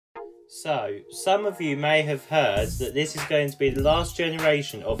So, some of you may have heard that this is going to be the last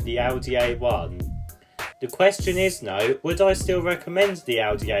generation of the Audi A1. The question is now, would I still recommend the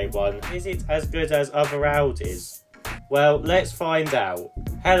Audi A1? Is it as good as other Audis? Well, let's find out.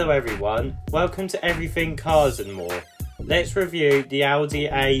 Hello everyone, welcome to Everything Cars and More. Let's review the Audi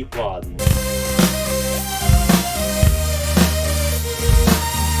A1.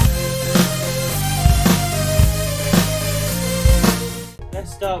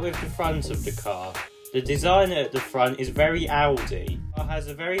 Let's start with the front of the car. The design at the front is very Audi. It has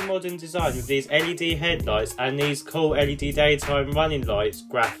a very modern design with these LED headlights and these cool LED daytime running lights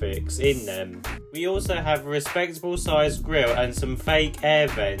graphics in them. We also have a respectable sized grille and some fake air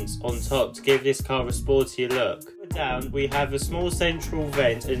vents on top to give this car a sportier look. Down we have a small central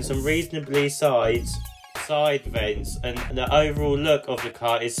vent and some reasonably sized side vents, and the overall look of the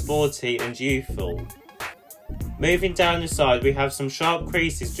car is sporty and youthful. Moving down the side we have some sharp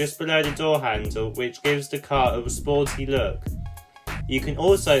creases just below the door handle which gives the car a sporty look. You can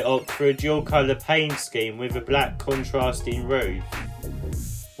also opt for a dual colour paint scheme with a black contrasting roof.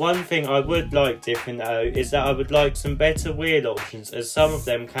 One thing I would like different though is that I would like some better wheel options, as some of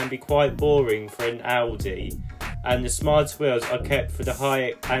them can be quite boring for an Audi, and the smart wheels are kept for the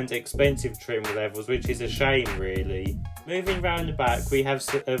high and expensive trim levels, which is a shame really. Moving round the back we have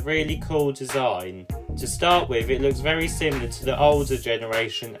a really cool design. To start with, it looks very similar to the older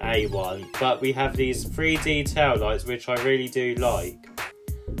generation A1, but we have these 3D tail lights which I really do like.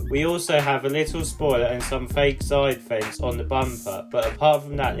 We also have a little spoiler and some fake side vents on the bumper, but apart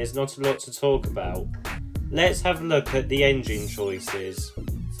from that there's not a lot to talk about. Let's have a look at the engine choices.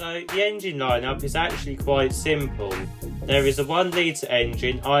 So the engine lineup is actually quite simple. There is a 1 litre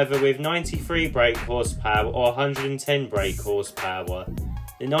engine either with 93 brake horsepower or 110 brake horsepower.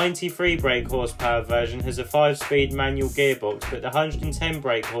 The 93 brake horsepower version has a 5-speed manual gearbox, but the 110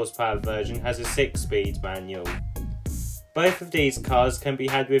 brake horsepower version has a 6-speed manual. Both of these cars can be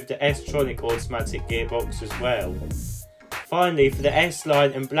had with the S-tronic automatic gearbox as well. Finally, for the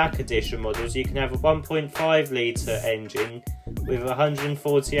S-Line and Black Edition models you can have a 1.5 litre engine with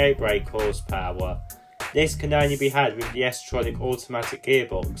 148 brake horsepower. This can only be had with the S-tronic automatic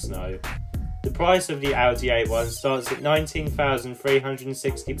gearbox now. The price of the Audi A1 starts at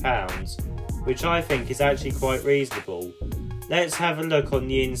 £19,360, which I think is actually quite reasonable. Let's have a look on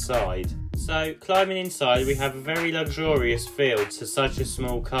the inside. So, climbing inside we have a very luxurious feel to such a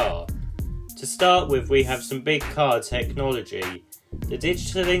small car. To start with we have some big car technology. The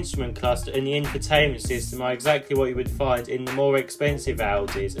digital instrument cluster and the infotainment system are exactly what you would find in the more expensive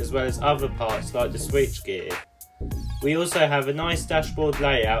Audis, as well as other parts like the switchgear. We also have a nice dashboard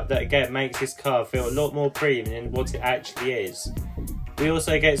layout that again makes this car feel a lot more premium than what it actually is. We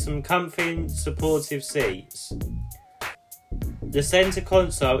also get some comfy and supportive seats. The centre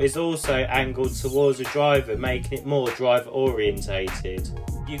console is also angled towards the driver, making it more driver orientated.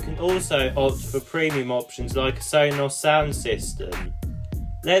 You can also opt for premium options like a Sonos sound system.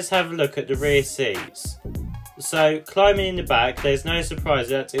 Let's have a look at the rear seats. So, climbing in the back, there's no surprise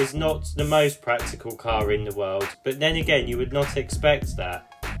that it is not the most practical car in the world, but then again you would not expect that.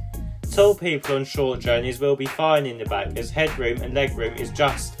 Tall people on short journeys will be fine in the back, as headroom and legroom is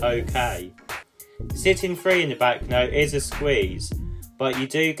just okay. Sitting free in the back now is a squeeze, but you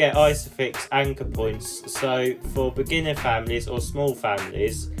do get Isofix anchor points, so for beginner families or small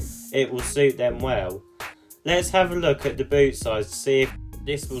families it will suit them well. Let's have a look at the boot size to see if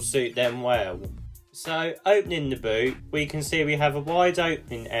this will suit them well. So, opening the boot, we can see we have a wide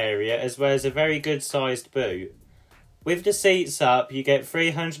opening area as well as a very good sized boot. With the seats up you get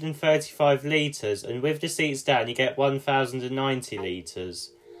 335 litres, and with the seats down you get 1090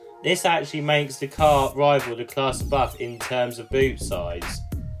 litres. This actually makes the car rival the class above in terms of boot size.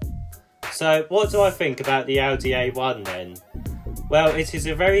 So what do I think about the Audi A1 then? Well, it is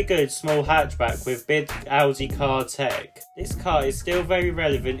a very good small hatchback with big Audi car tech. This car is still very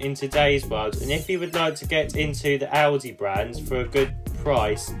relevant in today's world, and if you would like to get into the Audi brand for a good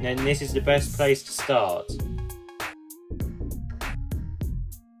price, then this is the best place to start.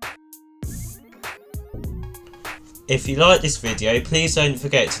 If you like this video, please don't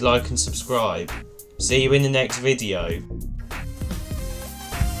forget to like and subscribe. See you in the next video.